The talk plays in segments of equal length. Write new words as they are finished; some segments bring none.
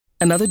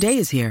Another day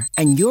is here,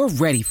 and you're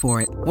ready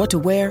for it. What to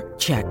wear?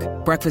 Check.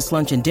 Breakfast,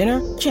 lunch, and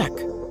dinner? Check.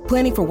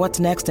 Planning for what's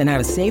next and how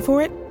to save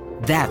for it?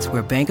 That's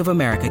where Bank of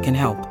America can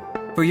help.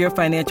 For your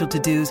financial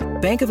to-dos,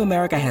 Bank of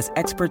America has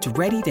experts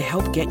ready to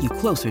help get you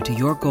closer to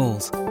your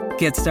goals.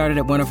 Get started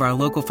at one of our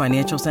local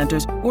financial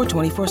centers or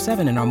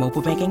 24/7 in our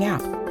mobile banking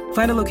app.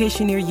 Find a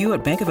location near you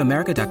at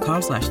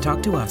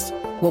bankofamerica.com/talktous.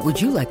 What would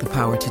you like the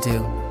power to do?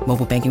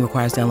 Mobile banking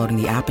requires downloading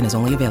the app and is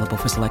only available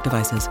for select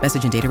devices.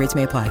 Message and data rates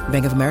may apply.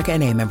 Bank of America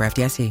N.A., member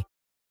FDIC.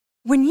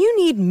 When you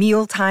need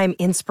mealtime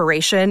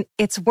inspiration,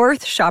 it's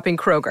worth shopping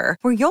Kroger,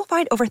 where you'll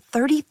find over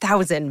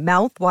 30,000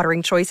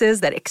 mouth-watering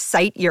choices that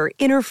excite your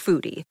inner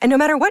foodie. And no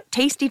matter what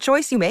tasty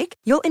choice you make,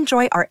 you'll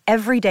enjoy our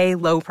everyday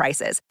low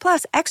prices,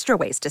 plus extra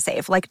ways to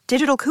save, like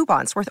digital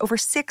coupons worth over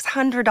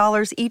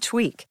 $600 each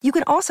week. You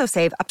can also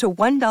save up to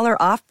 $1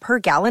 off per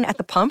gallon at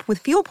the pump with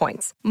fuel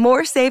points.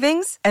 More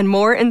savings and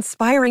more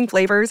inspiring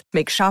flavors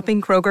make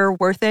shopping Kroger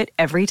worth it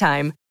every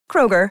time.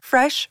 Kroger,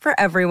 fresh for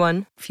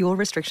everyone. Fuel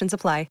restrictions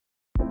apply.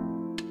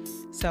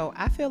 So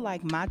I feel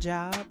like my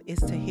job is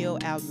to heal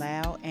out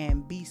loud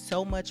and be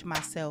so much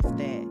myself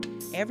that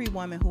every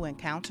woman who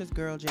encounters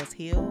Girl Just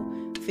Heal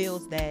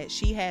feels that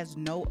she has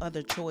no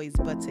other choice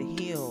but to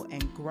heal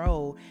and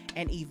grow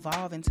and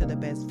evolve into the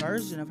best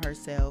version of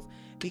herself,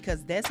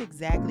 because that's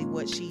exactly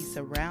what she's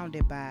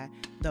surrounded by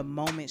the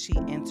moment she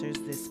enters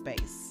this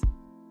space.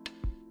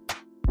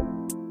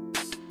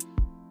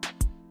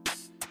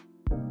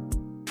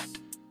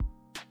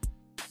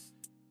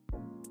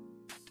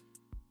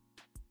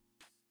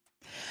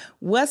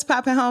 What's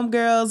poppin',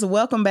 homegirls?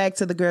 Welcome back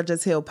to the Girl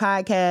Just Heal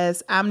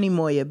podcast. I'm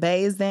Nemoya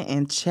Baisden,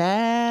 and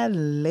Chiiile,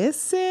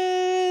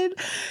 listen.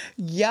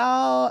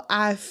 Y'all,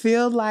 I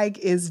feel like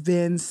it's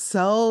been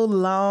so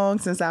long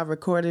since I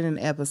recorded an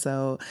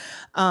episode.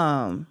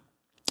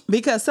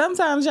 Because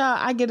sometimes, y'all,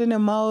 I get in the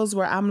modes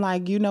where I'm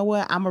like, you know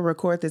what? I'm going to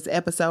record this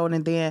episode,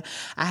 and then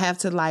I have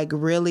to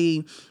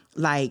really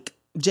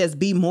just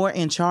be more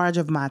in charge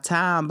of my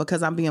time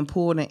because I'm being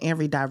pulled in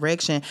every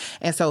direction.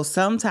 And so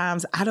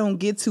sometimes I don't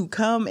get to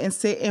come and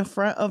sit in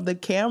front of the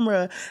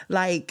camera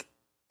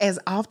as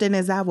often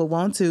as I would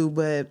want to.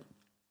 But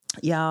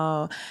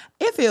y'all,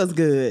 it feels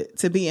good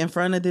to be in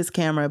front of this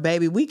camera.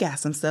 Baby, we got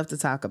some stuff to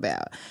talk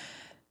about.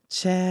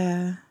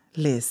 Child,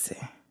 listen.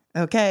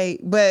 Okay,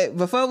 but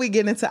before we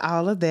get into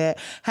all of that,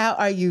 how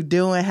are you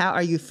doing? How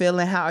are you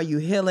feeling? How are you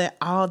healing?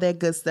 All that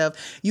good stuff.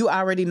 You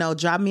already know.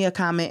 Drop me a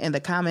comment in the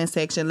comment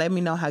section. Let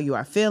me know how you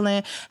are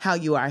feeling, how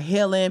you are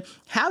healing,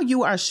 how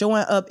you are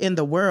showing up in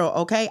the world.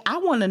 Okay, I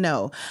want to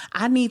know.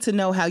 I need to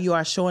know how you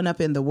are showing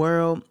up in the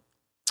world.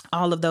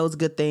 All of those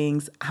good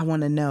things, I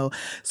want to know.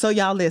 So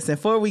y'all listen,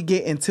 before we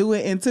get into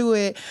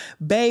it,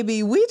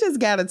 baby, we just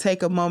got to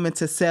take a moment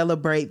to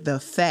celebrate the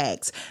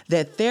fact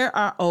that there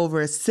are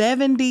over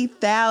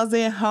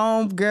 70,000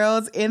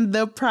 homegirls in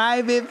the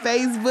private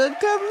Facebook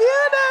community.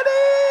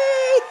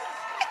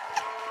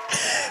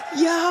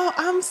 Y'all,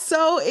 I'm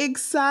so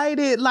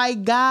excited.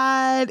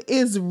 God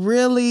is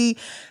really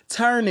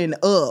turning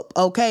up,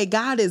 okay?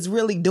 God is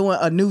really doing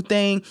a new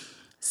thing.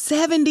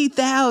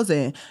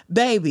 70,000,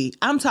 baby,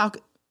 I'm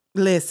talking.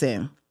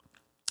 Listen,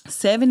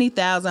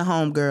 70,000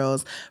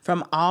 homegirls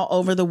from all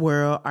over the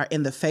world are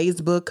in the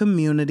Facebook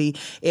community.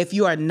 If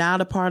you are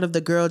not a part of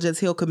the Girl Just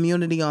Heal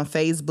community on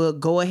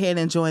Facebook, go ahead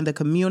and join the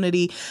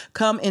community.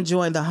 Come and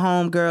join the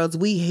homegirls.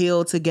 We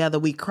heal together.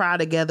 We cry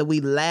together.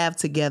 We laugh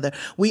together.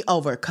 We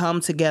overcome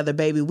together,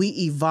 baby. We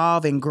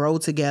evolve and grow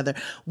together.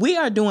 We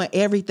are doing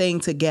everything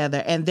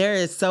together. And there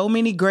is so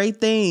many great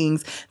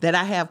things that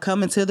I have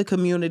coming to the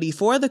community,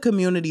 for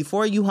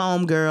you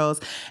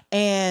homegirls.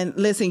 And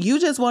listen, you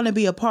just want to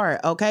be a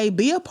part, okay?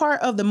 Be a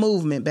part of the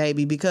movement,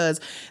 baby, because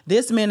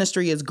this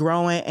ministry is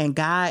growing and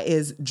God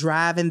is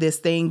driving this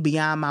thing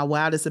beyond my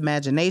wildest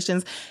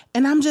imaginations.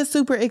 And I'm just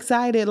super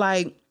excited.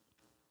 I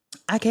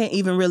can't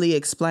even really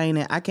explain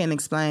it. I can't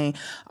explain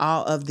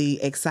all of the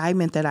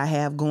excitement that I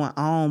have going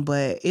on,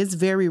 but it's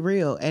very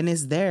real and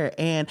it's there.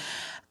 And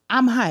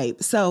I'm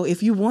hyped. So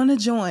if you want to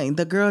join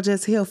the Girl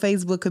Just Heal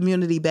Facebook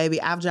community,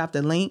 baby, I've dropped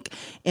a link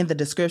in the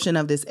description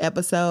of this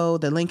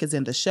episode. The link is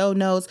in the show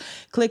notes.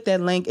 Click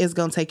that link. It's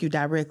going to take you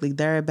directly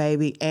there,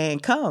 baby.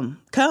 And come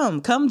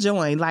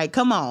join.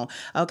 Come on.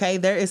 Okay.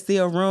 There is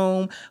still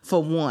room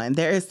for one.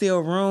 There is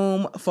still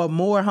room for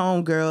more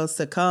homegirls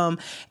to come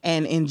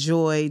and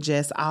enjoy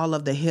just all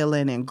of the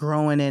healing and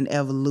growing and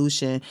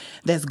evolution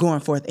that's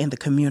going forth in the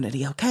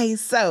community. Okay.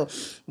 So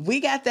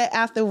we got that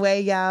out the way,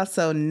 y'all.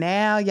 So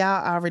now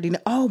y'all already know.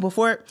 Oh,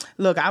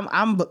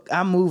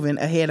 I'm moving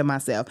ahead of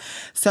myself.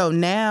 So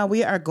now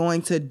we are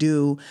going to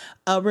do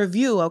a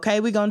review. Okay.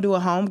 We're going to do a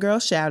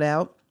homegirl shout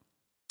out.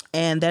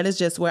 And that is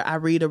just where I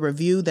read a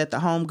review that the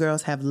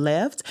homegirls have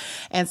left.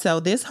 And so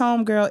this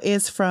homegirl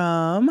is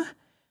from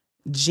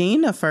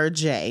Jennifer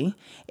J.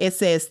 It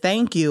says,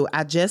 thank you.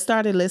 I just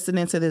started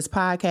listening to this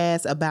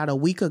podcast about a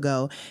week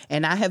ago,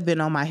 and I have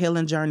been on my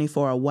healing journey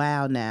for a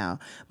while now.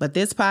 But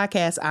this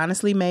podcast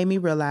honestly made me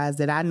realize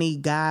that I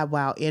need God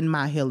while in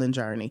my healing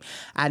journey.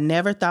 I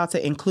never thought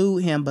to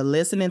include him, but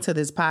listening to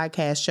this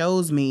podcast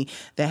shows me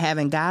that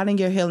having God in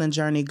your healing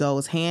journey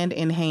goes hand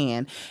in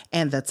hand,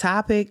 and the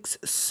topic's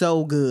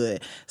so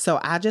good. So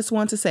I just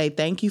want to say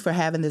thank you for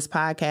having this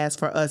podcast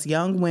for us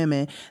young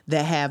women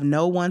that have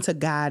no one to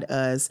guide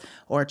us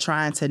or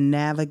trying to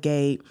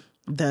navigate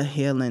the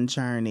healing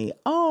journey.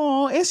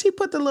 Oh, and she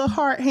put the little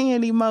heart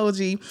hand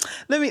emoji.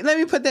 Let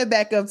me put that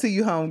back up to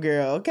you,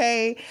 homegirl,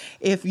 okay?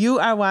 If you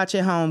are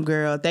watching,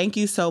 homegirl, thank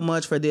you so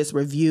much for this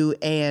review.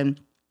 And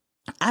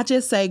I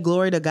just say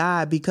glory to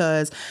God,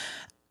 because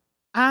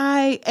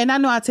I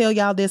know I tell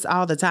y'all this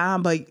all the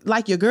time, but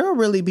like your girl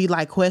really be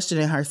like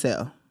questioning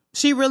herself.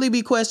 She really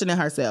be questioning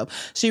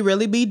herself. She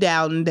really be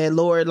doubting that,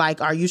 Lord,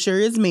 like, are you sure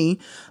it's me?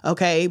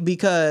 Okay,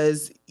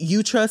 because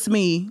you trust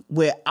me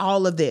with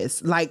all of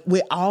this. Like,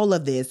 with all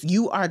of this,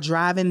 you are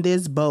driving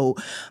this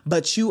boat,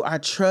 but you are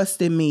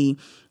trusting me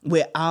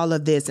with all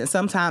of this. And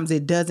sometimes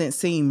it doesn't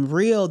seem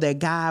real that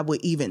God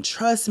would even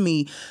trust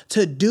me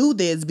to do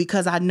this,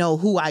 because I know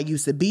who I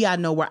used to be. I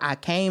know where I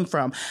came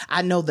from.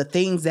 I know the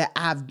things that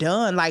I've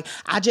done. Like,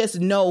 I just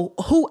know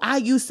who I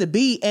used to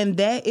be. And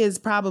that is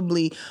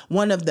probably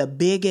one of the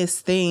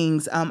biggest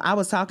things. I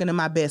was talking to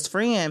my best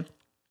friend,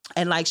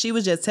 and like, she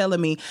was just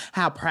telling me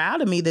how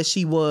proud of me that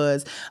she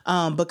was,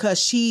 because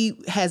she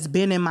has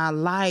been in my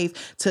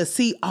life to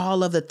see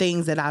all of the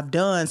things that I've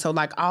done. So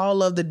like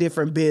all of the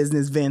different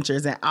business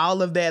ventures and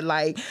all of that,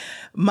 like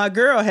my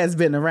girl has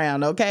been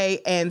around. Okay.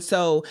 And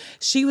so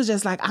she was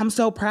just like, I'm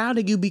so proud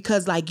of you,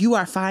 because like you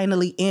are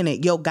finally in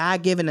it. Your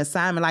God-given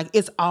assignment, like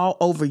it's all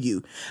over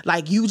you.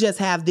 Like you just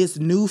have this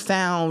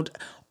newfound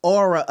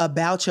aura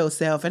about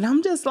yourself. And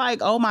I'm just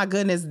like, oh my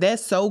goodness,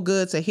 that's so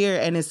good to hear.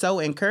 And it's so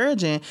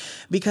encouraging,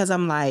 because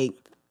I'm like,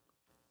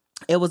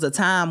 it was a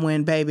time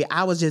when, baby,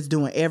 I was just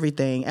doing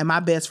everything. And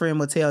my best friend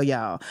would tell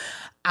y'all,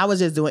 I was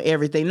just doing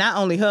everything. Not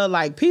only her,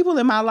 like people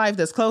in my life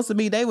that's close to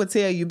me, they would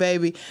tell you,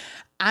 baby,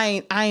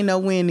 I ain't know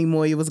when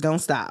anymore you was gonna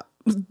stop.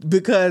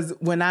 Because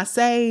when I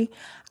say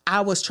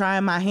I was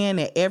trying my hand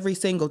at every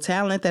single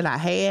talent that I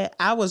had,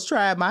 I was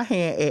trying my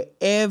hand at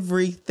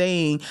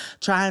everything,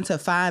 trying to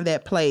find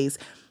that place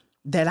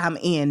that I'm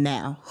in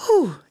now.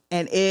 Whew.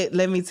 And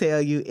let me tell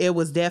you, it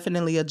was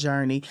definitely a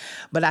journey.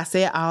 But I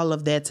said all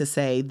of that to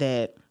say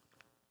that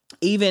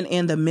even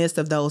in the midst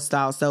of those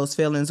thoughts, those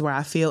feelings where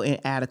I feel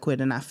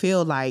inadequate and I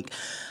feel like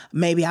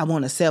maybe I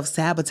want to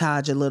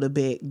self-sabotage a little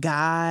bit,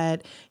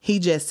 God, he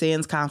just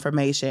sends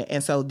confirmation.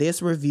 And so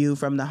this review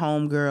from the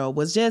homegirl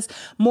was just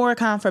more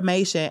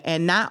confirmation.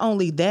 And not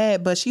only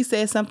that, but she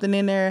said something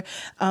in there.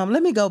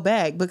 Let me go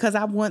back, because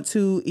I want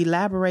to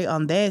elaborate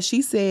on that.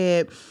 She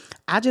said,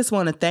 I just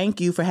want to thank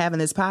you for having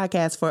this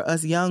podcast for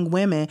us young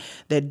women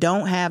that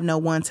don't have no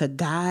one to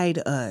guide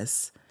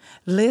us.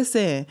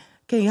 Listen,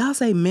 can y'all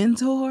say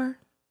mentor?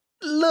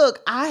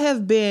 Look, I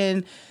have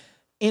been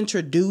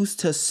introduced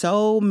to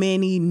so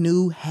many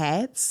new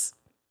hats.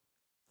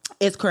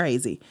 It's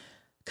crazy,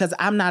 because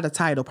I'm not a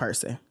title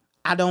person.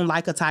 I don't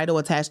like a title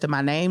attached to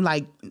my name.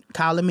 Like,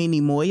 calling me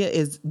Nemoya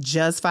is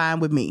just fine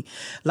with me.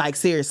 Like,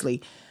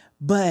 seriously.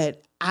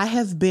 But I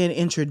have been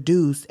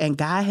introduced, and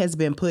God has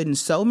been putting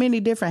so many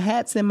different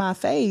hats in my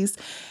face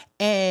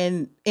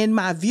and in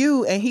my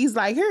view. And he's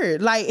like, here,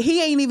 like,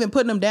 he ain't even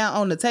putting them down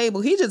on the table.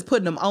 He just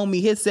putting them on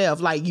me himself.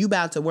 Like, you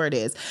about to wear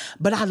this.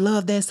 But I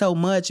love that so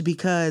much,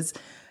 because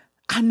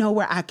I know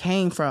where I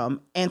came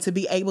from. And to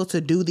be able to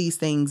do these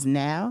things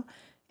now,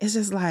 it's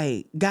just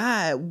like,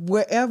 God,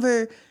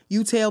 wherever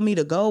you tell me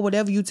to go,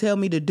 whatever you tell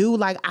me to do,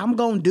 like, I'm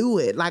going to do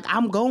it. Like,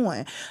 I'm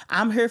going.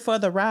 I'm here for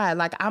the ride.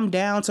 Like, I'm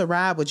down to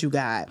ride with you,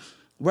 God.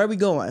 Where we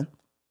going?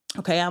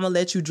 Okay, I'm going to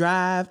let you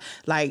drive.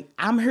 Like,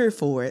 I'm here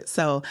for it.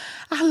 So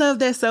I love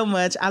that so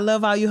much. I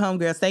love all you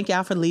homegirls. Thank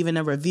y'all for leaving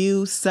a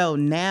review. So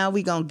now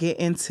we going to get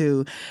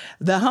into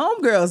the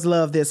homegirls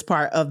love this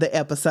part of the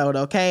episode,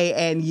 okay?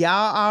 And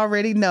y'all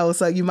already know,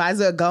 so you might as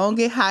well go and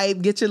get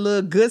hyped, get your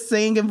little good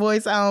singing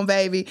voice on,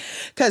 baby,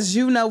 because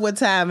you know what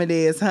time it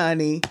is,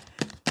 honey.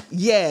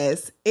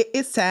 Yes,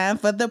 it's time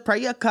for the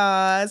prayer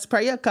cards.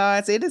 Prayer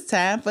cards. It is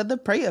time for the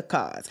prayer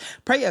cards.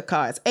 Prayer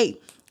cards.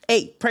 8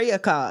 prayer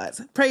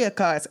cards. Prayer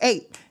cards.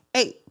 8.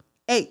 It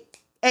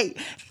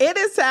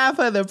is time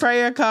for the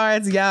prayer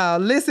cards, y'all.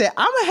 Listen,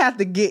 I'm going to have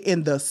to get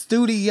in the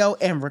studio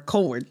and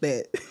record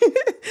that.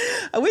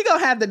 We're going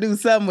to have to do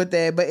something with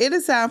that. But it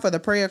is time for the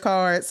prayer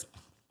cards.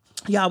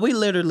 Y'all, we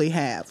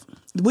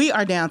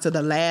are down to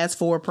the last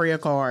 4 prayer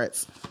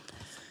cards.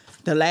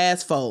 The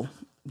last 4.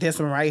 This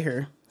one right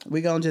here.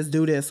 We're going to just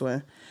do this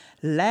one.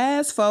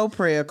 Last 4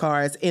 prayer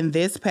cards in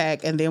this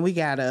pack. And then we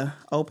got to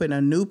open a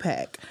new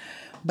pack.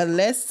 But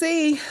let's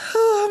see.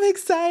 Oh, I'm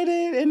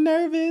excited and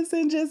nervous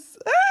and just,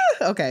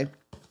 okay.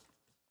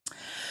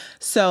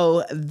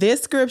 So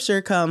this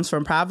scripture comes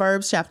from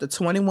Proverbs chapter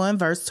 21,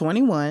 verse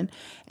 21.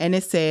 And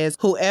it says,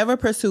 whoever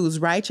pursues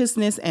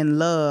righteousness and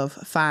love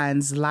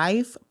finds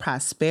life,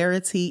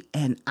 prosperity,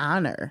 and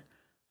honor.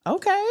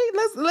 Okay,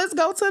 let's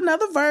go to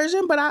another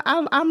version, but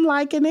I'm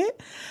liking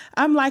it.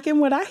 I'm liking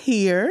what I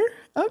hear.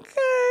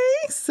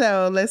 Okay,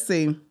 so let's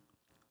see.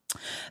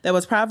 That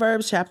was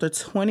Proverbs chapter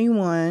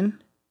 21,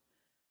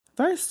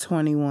 verse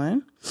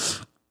 21.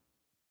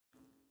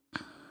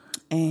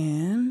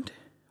 And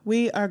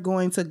we are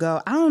going to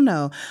go, I don't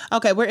know.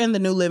 Okay, we're in the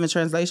New Living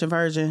Translation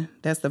version.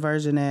 That's the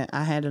version that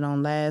I had it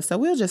on last. So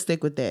we'll just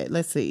stick with that.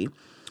 Let's see.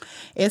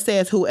 It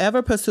says,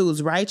 whoever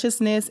pursues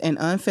righteousness and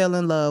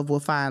unfailing love will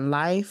find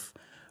life,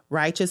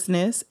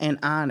 righteousness, and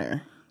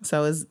honor.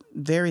 So it's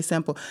very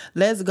simple.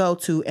 Let's go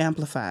to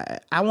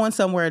Amplified. I want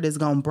somewhere that's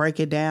going to break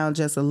it down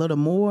just a little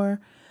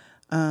more.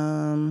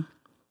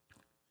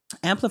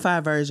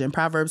 Amplified version,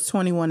 Proverbs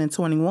 21 and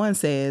 21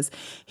 says,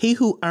 he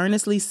who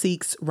earnestly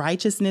seeks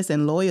righteousness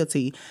and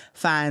loyalty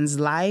finds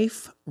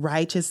life,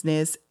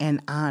 righteousness,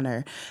 and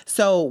honor.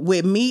 So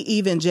with me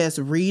even just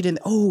reading,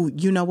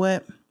 you know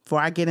what? Before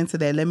I get into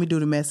that, let me do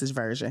the Message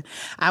version.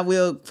 I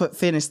will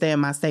finish saying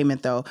my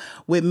statement though.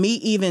 With me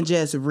even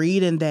just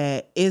reading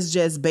that, it's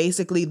just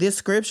basically this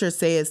scripture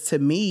says to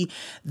me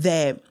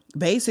that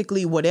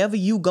basically whatever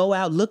you go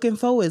out looking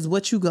for is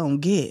what you gonna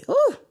get.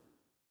 Ooh.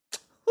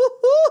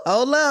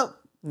 Hold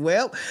up.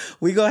 Well,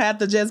 we're going to have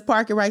to just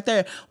park it right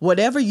there.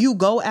 Whatever you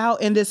go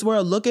out in this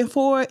world looking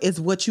for is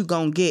what you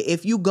going to get.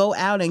 If you go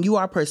out and you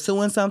are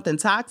pursuing something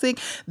toxic,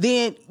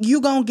 then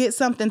you going to get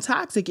something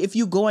toxic. If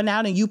you going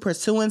out and you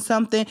pursuing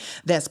something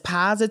that's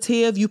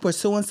positive, you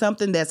pursuing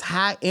something that's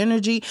high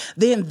energy,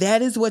 then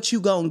that is what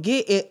you going to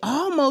get. It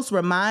almost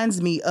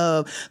reminds me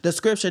of the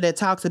scripture that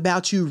talks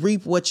about you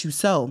reap what you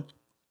sow.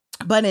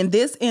 But in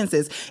this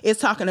instance,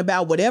 it's talking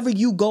about whatever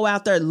you go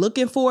out there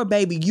looking for,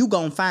 baby, you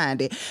gonna find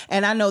it.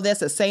 And I know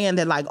that's a saying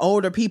that like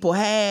older people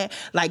had,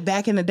 like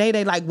back in the day,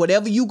 they like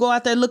whatever you go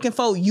out there looking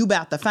for, you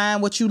about to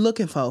find what you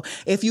looking for.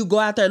 If you go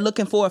out there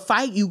looking for a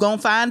fight, you gonna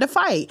find a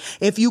fight.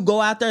 If you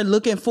go out there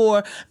looking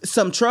for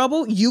some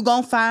trouble, you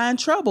gonna find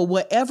trouble.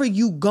 Whatever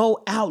you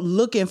go out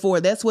looking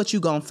for, that's what you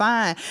gonna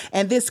find.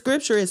 And this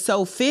scripture is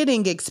so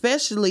fitting,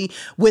 especially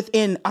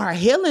within our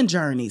healing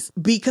journeys,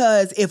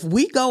 because if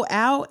we go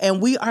out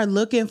and we are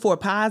looking for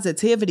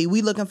positivity,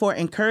 we looking for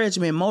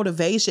encouragement,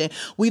 motivation,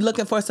 we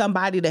looking for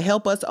somebody to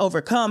help us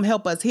overcome,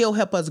 help us heal,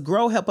 help us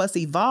grow, help us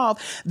evolve,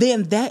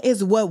 then that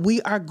is what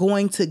we are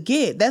going to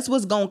get. That's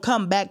what's going to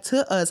come back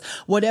to us,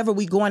 whatever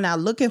we going out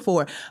looking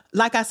for.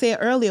 Like I said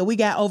earlier, we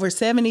got over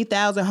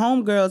 70,000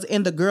 homegirls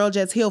in the Girl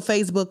Just Heal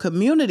Facebook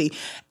community.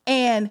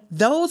 And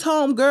those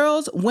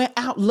homegirls went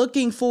out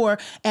looking for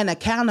an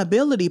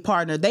accountability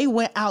partner. They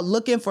went out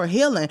looking for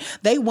healing.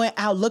 They went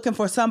out looking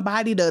for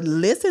somebody to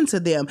listen to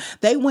them.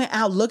 They went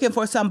out looking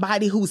for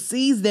somebody who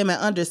sees them and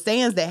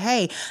understands that,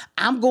 hey,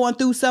 I'm going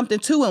through something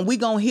too, and we're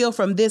going to heal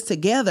from this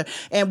together.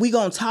 And we're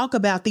going to talk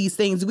about these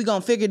things. We're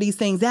going to figure these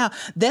things out.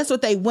 That's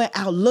what they went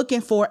out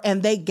looking for,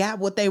 and they got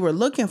what they were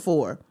looking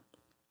for.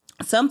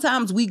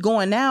 Sometimes we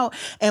going out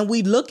and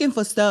we looking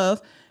for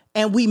stuff,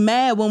 and we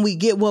mad when we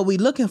get what we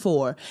looking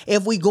for.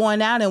 If we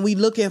going out and we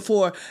looking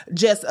for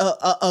just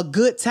a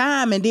good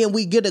time, and then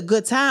we get a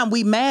good time,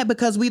 we mad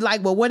because we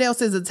like, well, what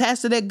else is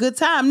attached to that good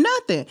time?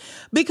 Nothing.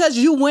 Because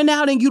you went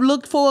out and you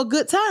looked for a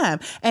good time,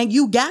 and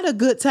you got a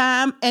good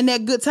time, and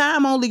that good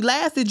time only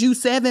lasted you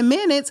 7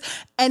 minutes.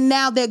 And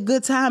now that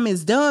good time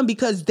is done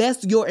because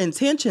that's your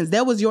intentions.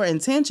 That was your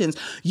intentions.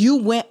 You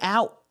went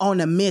out on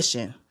a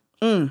mission.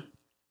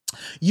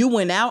 You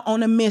went out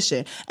on a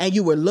mission and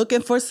you were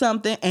looking for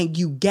something and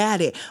you got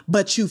it,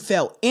 but you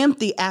felt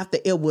empty after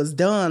it was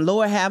done.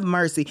 Lord have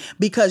mercy,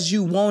 because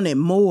you wanted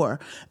more.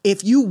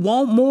 If you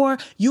want more,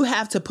 you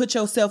have to put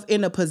yourself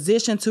in a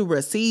position to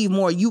receive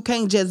more. You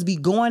can't just be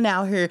going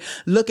out here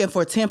looking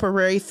for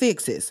temporary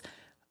fixes.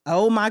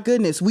 Oh my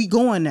goodness, we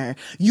going there.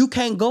 You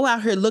can't go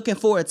out here looking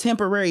for a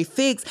temporary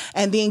fix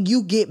and then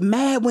you get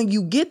mad when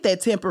you get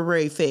that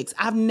temporary fix.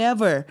 I've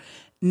never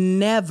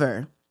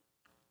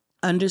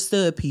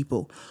understood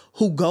people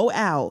who go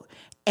out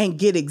and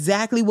get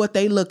exactly what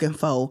they looking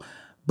for,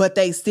 but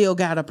they still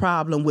got a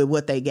problem with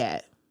what they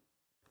got.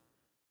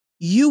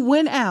 You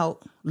went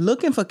out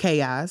looking for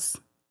chaos.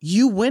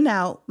 You went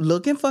out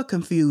looking for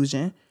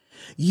confusion.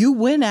 You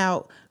went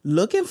out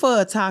looking for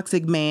a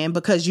toxic man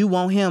because you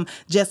want him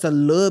just a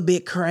little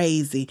bit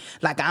crazy.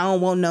 Like, I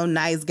don't want no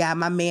nice guy.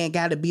 My man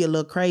got to be a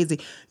little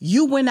crazy.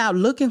 You went out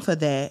looking for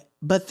that,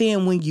 but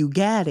then when you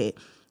got it,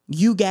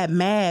 you got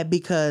mad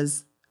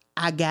because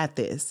I got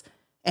this.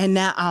 And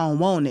now I don't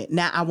want it.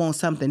 Now I want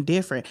something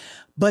different.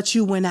 But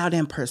you went out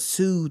and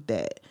pursued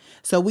that.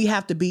 So we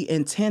have to be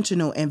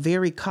intentional and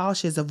very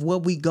cautious of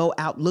what we go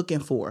out looking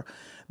for.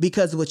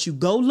 Because what you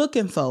go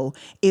looking for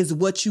is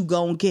what you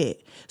gonna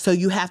get. So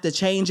you have to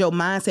change your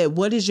mindset.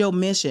 What is your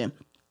mission?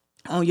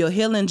 on your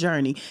healing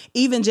journey,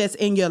 even just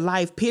in your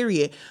life,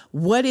 period.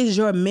 What is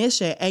your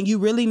mission? And you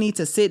really need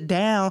to sit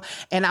down,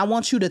 and I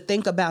want you to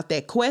think about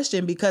that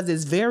question, because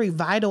it's very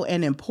vital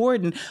and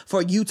important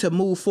for you to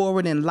move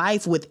forward in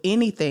life with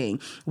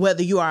anything.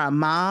 Whether you are a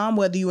mom,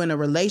 whether you're in a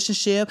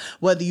relationship,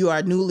 whether you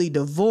are newly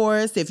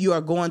divorced, if you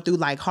are going through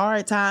like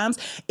hard times,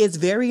 it's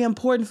very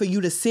important for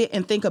you to sit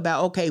and think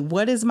about, okay,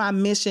 what is my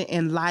mission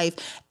in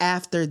life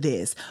after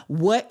this?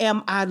 What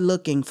am I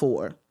looking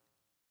for?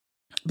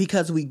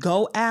 Because we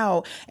go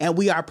out and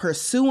we are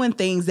pursuing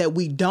things that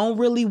we don't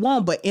really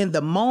want, but in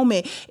the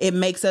moment, it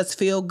makes us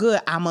feel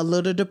good. I'm a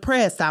little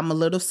depressed. I'm a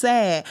little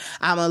sad.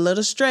 I'm a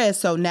little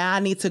stressed. So now I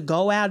need to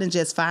go out and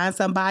just find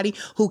somebody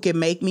who can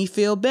make me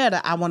feel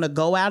better. I want to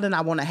go out and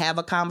I want to have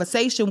a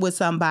conversation with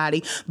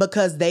somebody,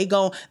 because they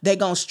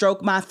gon'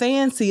 stroke my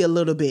fancy a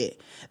little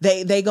bit.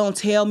 They gonna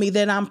tell me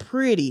that I'm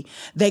pretty.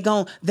 They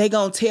gonna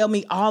tell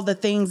me all the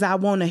things I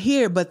want to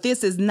hear, but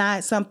this is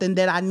not something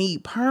that I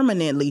need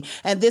permanently.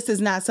 And this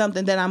is not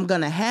something that I'm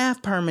gonna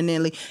have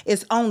permanently.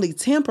 It's only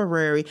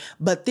temporary,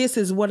 but this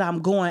is what I'm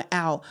going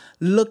out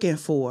looking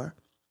for.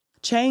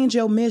 Change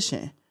your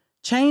mission.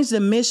 Change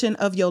the mission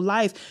of your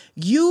life.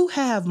 You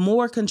have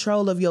more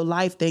control of your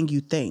life than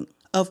you think.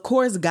 Of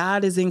course,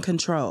 God is in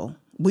control.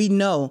 We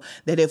know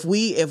that if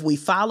we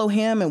follow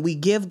him and we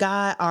give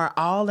God our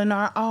all and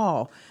our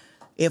all,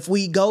 if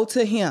we go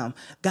to him,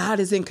 God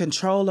is in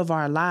control of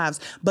our lives,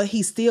 but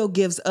he still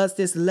gives us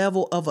this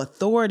level of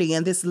authority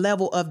and this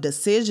level of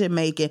decision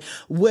making,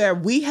 where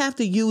we have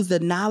to use the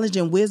knowledge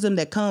and wisdom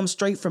that comes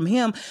straight from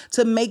him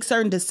to make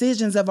certain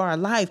decisions of our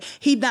life.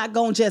 He's not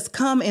going to just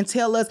come and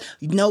tell us,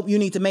 nope, you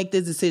need to make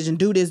this decision,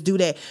 do this, do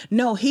that.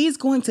 No, he's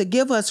going to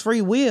give us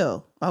free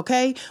will.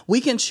 Okay,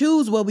 we can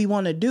choose what we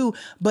want to do,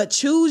 but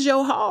choose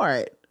your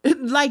heart.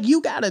 Like,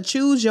 you got to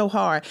choose your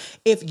heart.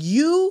 If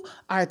you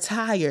are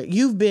tired,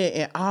 you've been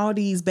in all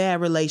these bad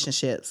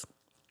relationships.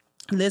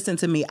 Listen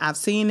to me. I've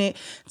seen it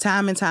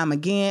time and time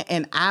again.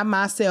 And I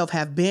myself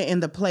have been in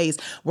the place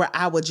where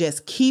I would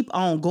just keep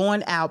on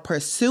going out,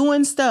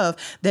 pursuing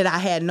stuff that I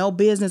had no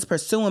business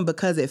pursuing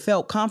because it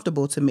felt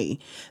comfortable to me.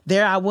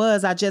 There I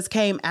was. I just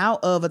came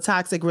out of a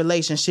toxic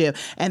relationship.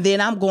 And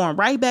then I'm going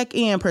right back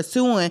in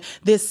pursuing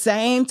this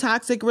same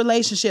toxic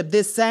relationship,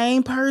 this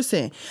same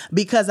person,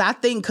 because I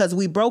think because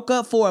we broke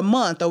up for a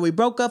month or we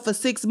broke up for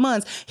 6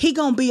 months, he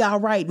gonna be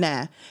all right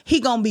now. He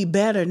gonna be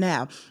better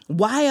now.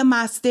 Why am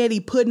I steady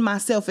putting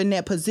myself in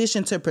that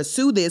position to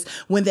pursue this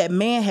when that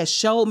man has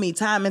showed me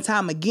time and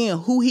time again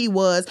who he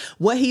was,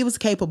 what he was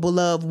capable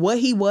of, what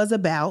he was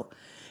about?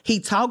 He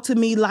talked to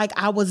me like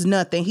I was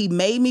nothing. He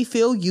made me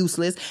feel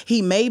useless.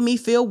 He made me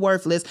feel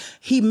worthless.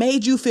 He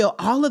made you feel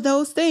all of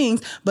those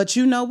things. But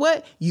you know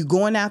what? You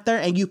going out there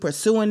and you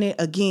pursuing it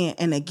again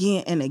and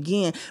again and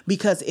again,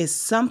 because it's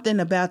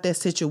something about that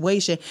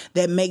situation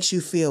that makes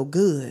you feel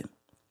good.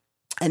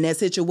 And that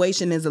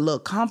situation is a little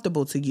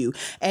comfortable to you.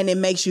 And it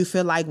makes you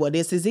feel like, well,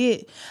 this is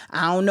it.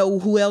 I don't know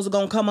who else is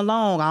going to come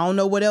along. I don't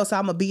know what else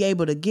I'm going to be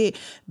able to get.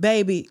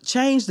 Baby,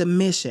 change the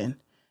mission.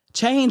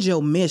 Change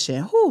your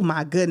mission. Oh,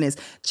 my goodness.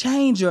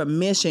 Change your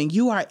mission.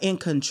 You are in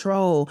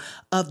control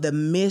of the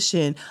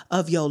mission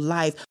of your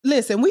life.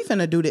 Listen, we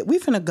finna do that. We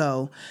finna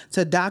go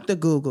to Dr.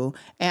 Google,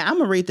 and I'm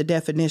going to read the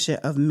definition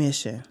of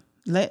mission.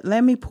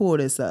 Let me pull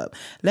this up.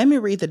 Let me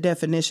read the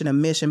definition of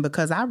mission,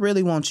 because I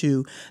really want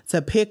you to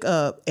pick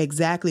up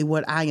exactly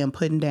what I am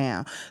putting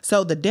down.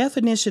 So the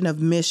definition of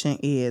mission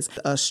is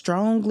a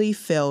strongly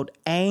felt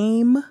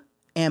aim,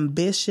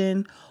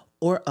 ambition,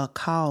 or a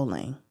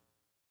calling.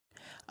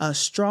 A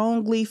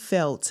strongly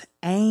felt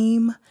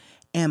aim,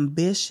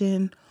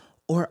 ambition,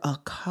 or a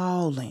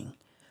calling.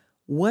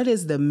 What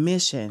is the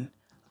mission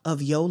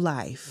of your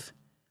life?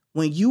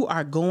 When you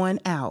are going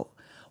out,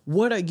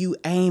 what are you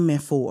aiming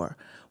for?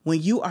 When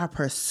you are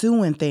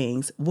pursuing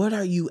things, what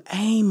are you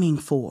aiming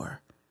for?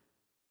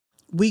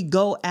 We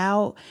go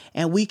out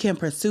and we can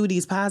pursue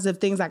these positive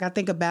things. Like I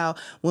think about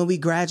when we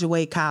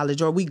graduate college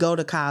or we go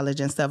to college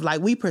and stuff, like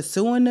we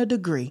pursuing a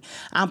degree.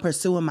 I'm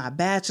pursuing my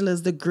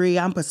bachelor's degree.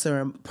 I'm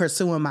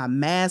pursuing my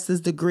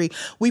master's degree.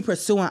 We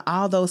pursuing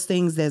all those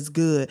things that's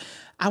good.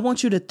 I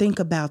want you to think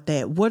about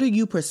that. What are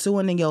you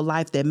pursuing in your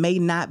life that may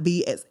not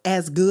be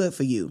as good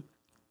for you?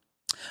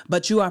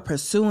 But you are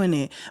pursuing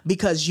it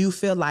because you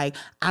feel like,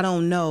 I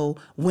don't know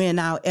when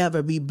I'll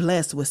ever be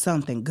blessed with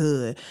something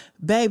good.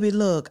 Baby,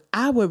 look,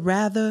 I would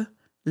rather,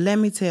 let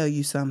me tell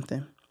you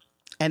something.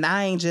 And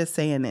I ain't just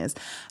saying this.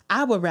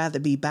 I would rather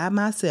be by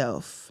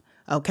myself.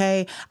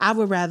 Okay. I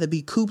would rather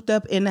be cooped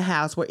up in the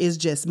house where it's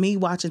just me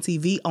watching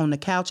TV on the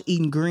couch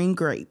eating green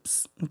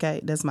grapes. Okay.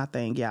 That's my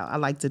thing, y'all. I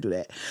like to do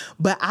that.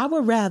 But I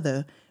would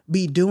rather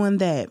be doing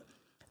that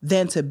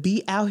than to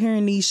be out here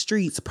in these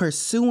streets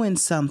pursuing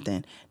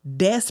something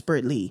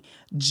desperately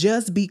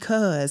just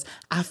because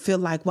I feel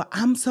like, well,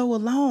 I'm so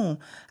alone.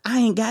 I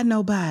ain't got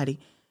nobody.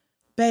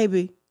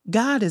 Baby,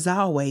 God is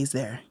always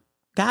there.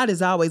 God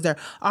is always there.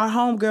 Our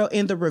homegirl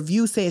in the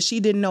review said she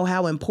didn't know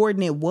how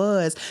important it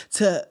was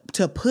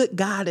to put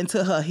God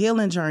into her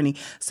healing journey.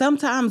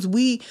 Sometimes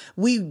we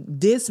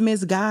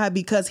dismiss God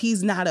because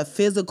he's not a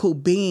physical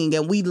being,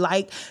 and we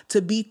like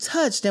to be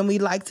touched and we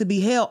like to be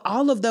held.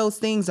 All of those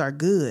things are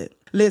good.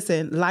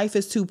 Listen, life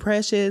is too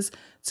precious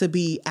to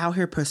be out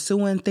here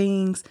pursuing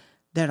things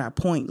that are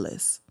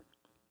pointless.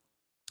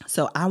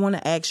 So I want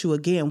to ask you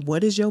again,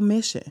 what is your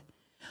mission?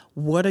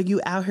 What are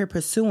you out here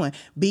pursuing?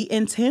 Be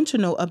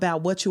intentional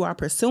about what you are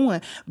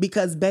pursuing,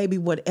 because baby,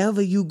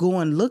 whatever you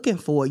going looking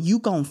for, you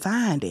gonna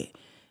find it.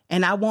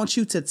 And I want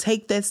you to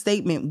take that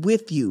statement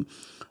with you.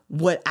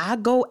 What I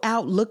go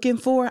out looking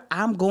for,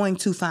 I'm going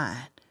to find.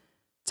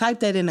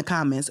 Type that in the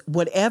comments.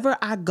 Whatever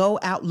I go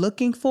out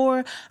looking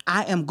for,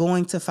 I am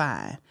going to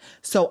find.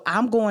 So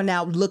I'm going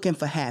out looking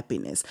for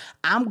happiness.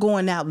 I'm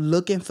going out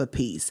looking for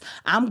peace.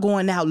 I'm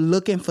going out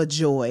looking for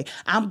joy.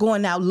 I'm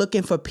going out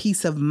looking for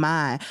peace of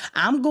mind.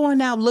 I'm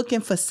going out looking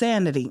for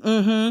sanity.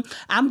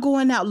 I'm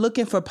going out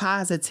looking for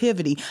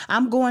positivity.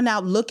 I'm going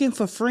out looking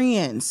for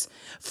friends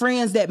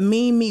that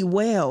mean me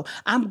well.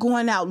 I'm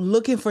going out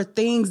looking for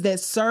things that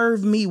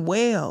serve me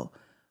well.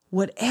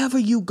 Whatever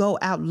you go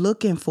out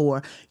looking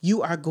for,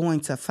 you are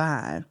going to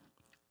find.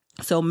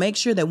 So make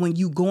sure that when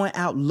you going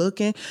out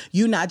looking,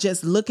 you're not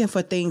just looking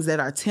for things that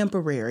are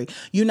temporary.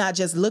 You're not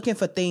just looking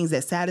for things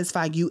that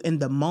satisfy you in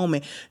the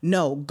moment.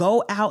 No,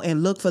 go out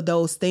and look for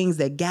those things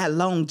that got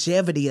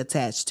longevity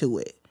attached to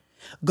it.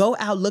 Go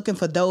out looking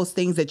for those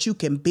things that you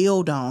can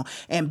build on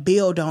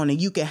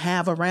and you can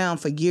have around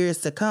for years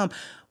to come.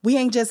 We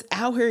ain't just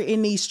out here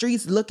in these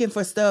streets looking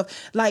for stuff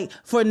like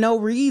for no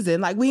reason.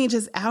 Like we ain't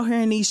just out here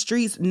in these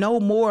streets. No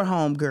more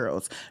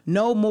homegirls.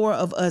 No more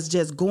of us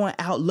just going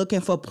out looking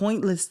for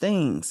pointless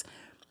things,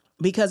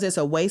 because it's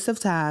a waste of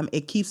time.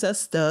 It keeps us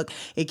stuck.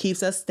 It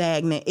keeps us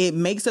stagnant. It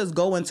makes us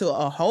go into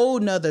a whole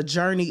nother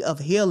journey of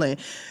healing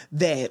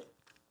that,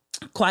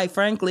 quite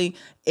frankly,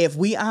 if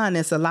we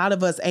honest, a lot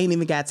of us ain't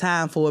even got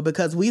time for it,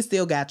 because we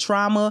still got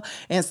trauma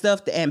and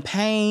stuff and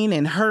pain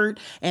and hurt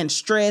and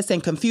stress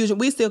and confusion.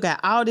 We still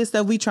got all this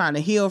stuff we trying to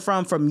heal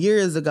from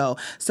years ago.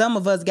 Some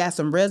of us got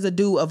some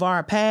residue of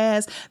our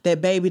past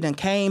that baby done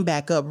came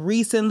back up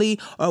recently,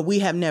 or we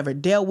have never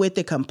dealt with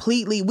it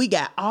completely. We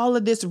got all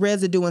of this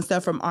residue and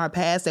stuff from our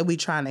past that we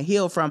trying to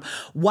heal from.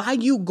 Why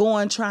you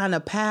going trying to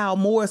pile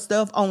more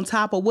stuff on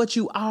top of what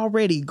you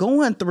already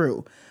going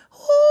through?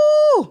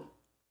 Whoo!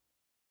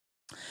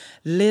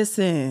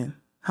 Listen,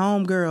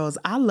 homegirls,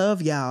 I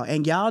love y'all,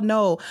 and y'all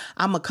know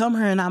I'm going to come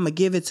here and I'm going to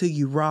give it to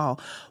you raw.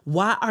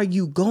 Why are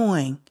you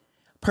going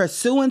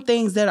pursuing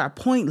things that are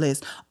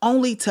pointless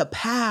only to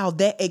pile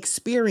that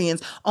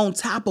experience on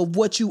top of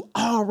what you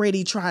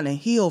already trying to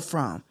heal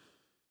from?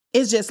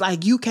 It's just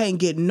like you can't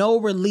get no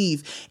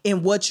relief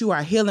in what you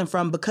are healing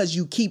from, because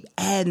you keep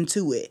adding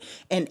to it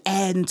and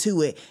adding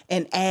to it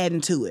and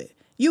adding to it.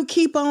 You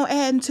keep on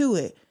adding to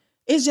it.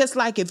 It's just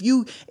like if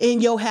you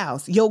in your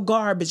house, your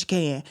garbage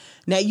can.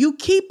 Now you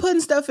keep putting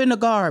stuff in the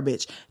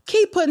garbage,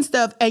 keep putting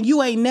stuff, and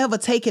you ain't never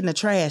taking the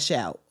trash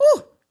out.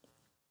 Woo!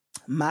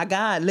 My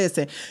God,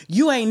 listen,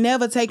 you ain't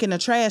never taking the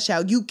trash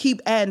out. You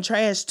keep adding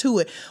trash to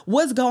it.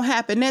 What's going to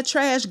happen? That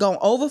trash going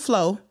to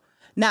overflow.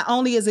 Not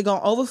only is it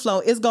going to overflow,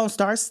 it's going to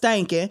start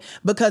stinking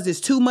because it's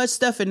too much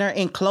stuff in there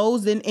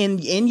enclosed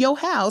in your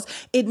house.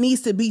 It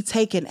needs to be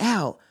taken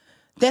out.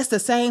 That's the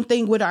same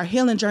thing with our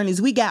healing journeys.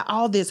 We got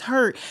all this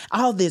hurt,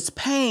 all this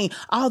pain,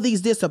 all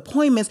these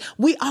disappointments.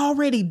 We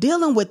already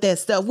dealing with that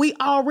stuff. We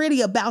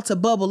already about to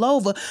bubble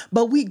over,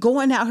 but we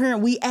going out here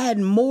and we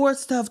adding more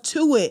stuff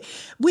to it.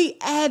 We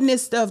adding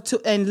this stuff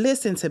to, and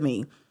listen to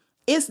me.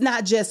 It's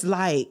not just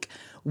like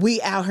we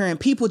out here and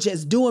people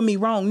just doing me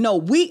wrong. No,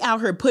 we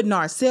out here putting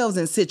ourselves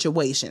in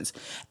situations,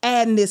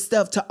 adding this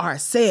stuff to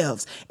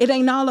ourselves. It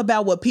ain't all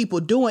about what people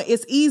doing.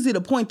 It's easy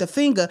to point the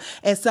finger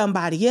at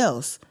somebody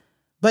else.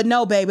 But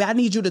no, baby, I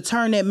need you to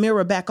turn that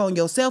mirror back on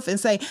yourself and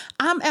say,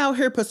 I'm out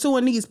here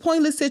pursuing these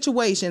pointless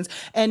situations.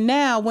 And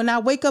now when I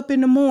wake up in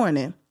the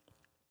morning,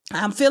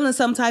 I'm feeling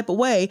some type of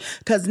way,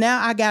 because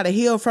now I got to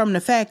heal from the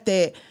fact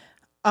that,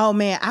 oh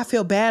man, I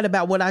feel bad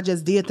about what I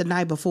just did the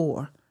night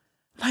before.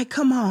 Like,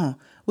 come on.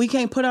 We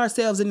can't put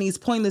ourselves in these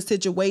pointless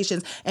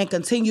situations and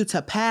continue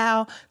to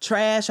pile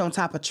trash on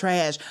top of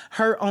trash,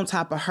 hurt on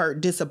top of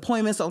hurt,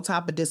 disappointments on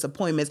top of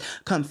disappointments,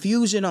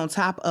 confusion on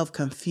top of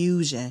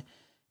confusion.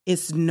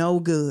 It's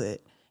no good,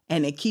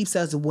 and it keeps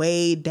us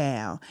weighed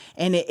down,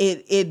 and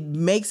it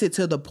makes it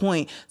to the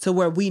point to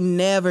where we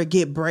never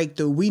get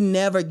breakthrough. We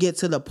never get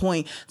to the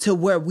point to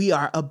where we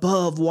are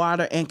above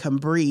water and can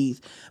breathe,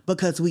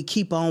 because we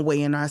keep on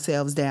weighing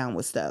ourselves down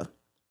with stuff.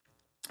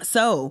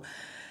 So,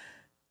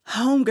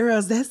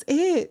 homegirls, that's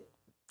it.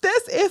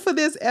 That's it for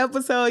this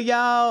episode,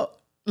 y'all.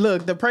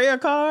 Look, the prayer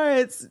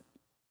cards,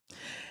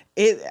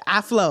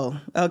 I flow.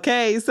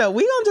 Okay. So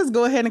we're going to just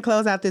go ahead and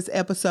close out this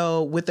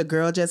episode with the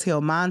Girl Just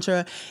Heal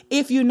mantra.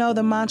 If you know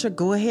the mantra,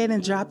 go ahead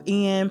and drop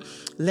in.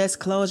 Let's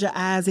close your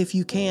eyes if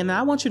you can. And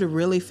I want you to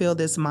really feel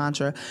this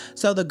mantra.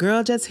 So the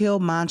Girl Just Heal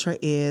mantra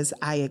is,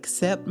 I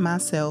accept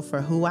myself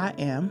for who I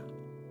am.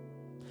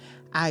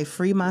 I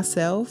free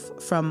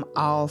myself from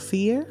all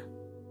fear.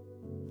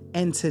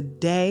 And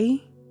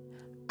today,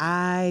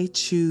 I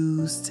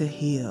choose to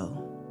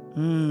heal.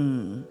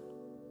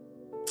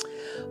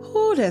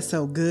 Oh, that's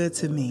so good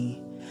to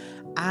me.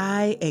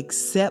 I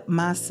accept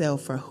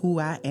myself for who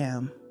I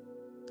am.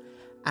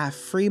 I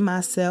free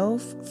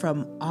myself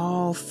from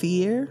all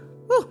fear.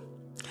 Woo.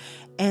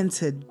 And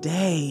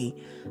today,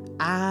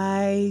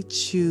 I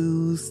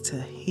choose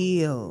to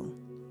heal.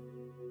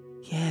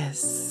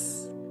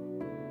 Yes.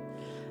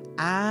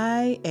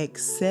 I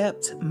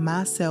accept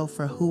myself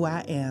for who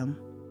I am.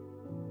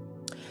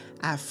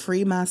 I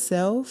free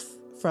myself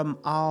from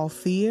all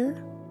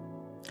fear.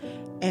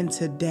 And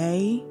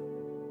today,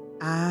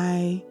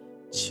 I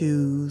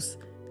choose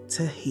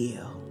to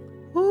heal.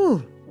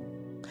 Woo.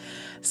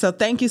 So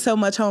thank you so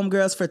much,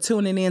 homegirls, for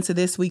tuning in to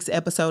this week's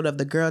episode of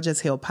the Girl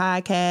Just Heal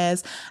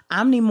podcast.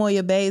 I'm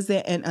Nemoya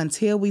Beza, and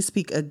until we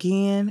speak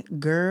again,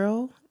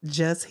 girl,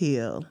 just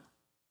heal.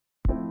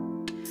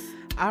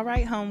 All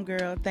right,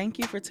 homegirl, thank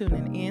you for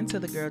tuning in to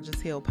the Girl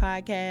Just Heal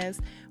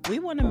podcast. We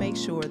want to make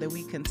sure that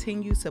we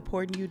continue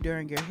supporting you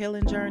during your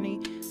healing journey,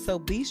 so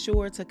be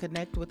sure to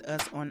connect with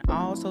us on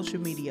all social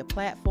media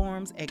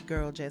platforms at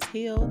Girl Just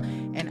Heal,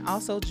 and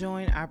also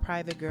join our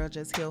private Girl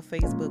Just Heal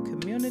Facebook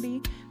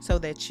community so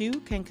that you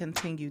can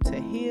continue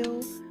to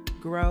heal,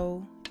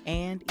 grow,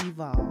 and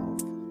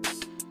evolve.